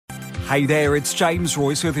Hey there, it's James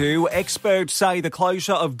Royce with you. Experts say the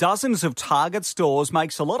closure of dozens of Target stores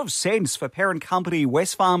makes a lot of sense for parent company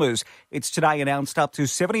Wesfarmers. It's today announced up to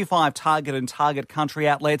 75 Target and Target Country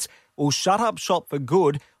outlets will shut up shop for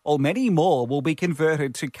good, while many more will be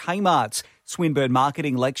converted to Kmarts. Swinburne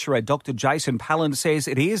marketing lecturer Dr. Jason Palin says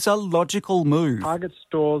it is a logical move. Target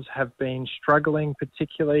stores have been struggling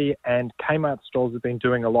particularly, and Kmart stores have been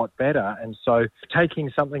doing a lot better. And so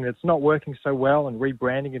taking something that's not working so well and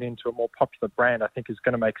rebranding it into a more popular brand, I think is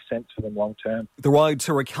going to make sense for them long term. The road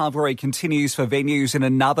to recovery continues for venues in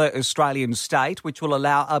another Australian state, which will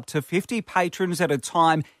allow up to 50 patrons at a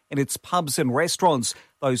time in its pubs and restaurants.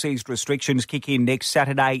 Those eased restrictions kick in next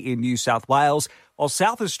Saturday in New South Wales, while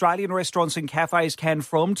South Australian restaurants and cafes can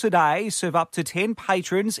from today serve up to 10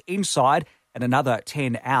 patrons inside and another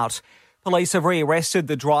 10 out. Police have rearrested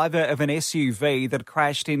the driver of an SUV that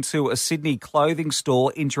crashed into a Sydney clothing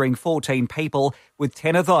store, injuring 14 people, with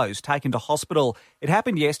 10 of those taken to hospital. It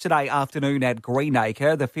happened yesterday afternoon at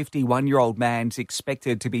Greenacre. The 51-year-old man's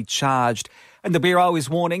expected to be charged. And the Bureau is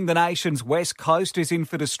warning the nation's west coast is in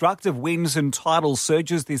for destructive winds and tidal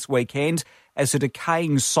surges this weekend as a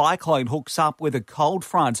decaying cyclone hooks up with a cold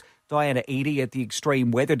front. Diana Eadie at the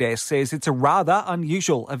Extreme Weather Desk says it's a rather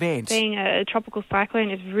unusual event. Being a tropical cyclone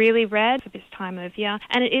is really rare for this time of year,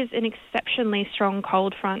 and it is an exceptionally strong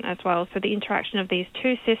cold front as well. So the interaction of these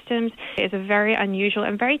two systems is a very unusual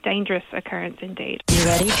and very dangerous occurrence indeed. You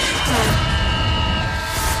ready?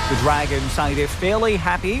 The Dragons say they're fairly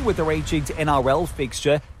happy with the rejigged NRL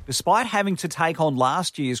fixture, despite having to take on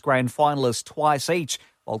last year's grand finalists twice each,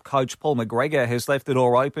 while coach Paul McGregor has left the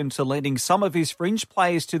door open to lending some of his fringe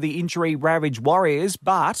players to the injury-ravaged Warriors,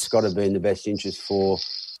 but it's got to be in the best interest for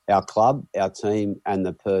our club, our team and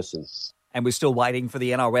the person. And we're still waiting for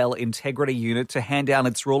the NRL Integrity Unit to hand down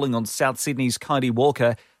its ruling on South Sydney's Cody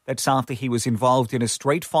Walker. That's after he was involved in a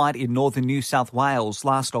street fight in northern New South Wales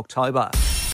last October.